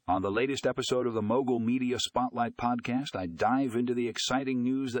On the latest episode of the Mogul Media Spotlight podcast, I dive into the exciting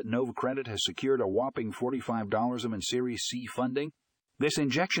news that Nova Credit has secured a whopping $45 in Series C funding. This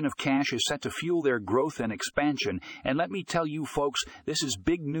injection of cash is set to fuel their growth and expansion, and let me tell you folks, this is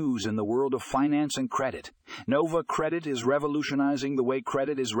big news in the world of finance and credit. Nova Credit is revolutionizing the way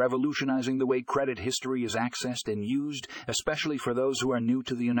credit history is accessed and used, especially for those who are new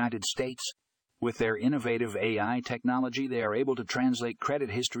to the United States. With their innovative AI technology, they are able to translate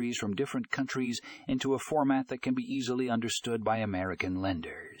credit histories from different countries into a format that can be easily understood by American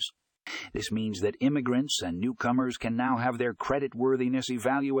lenders. This means that immigrants and newcomers can now have their creditworthiness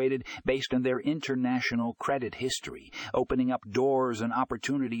evaluated based on their international credit history, opening up doors and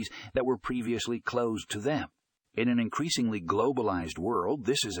opportunities that were previously closed to them. In an increasingly globalized world,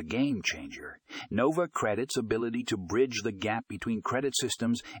 this is a game changer. Nova Credit's ability to bridge the gap between credit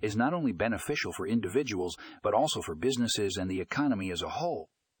systems is not only beneficial for individuals, but also for businesses and the economy as a whole.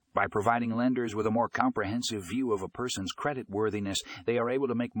 By providing lenders with a more comprehensive view of a person's creditworthiness, they are able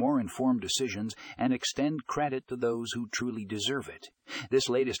to make more informed decisions and extend credit to those who truly deserve it. This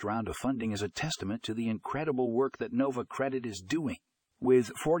latest round of funding is a testament to the incredible work that Nova Credit is doing.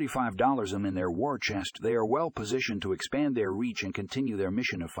 With $45 in their war chest, they are well positioned to expand their reach and continue their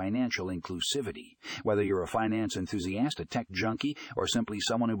mission of financial inclusivity. Whether you're a finance enthusiast, a tech junkie, or simply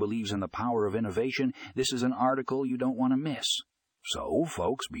someone who believes in the power of innovation, this is an article you don't want to miss. So,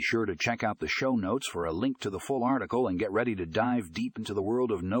 folks, be sure to check out the show notes for a link to the full article and get ready to dive deep into the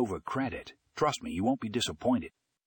world of Nova Credit. Trust me, you won't be disappointed.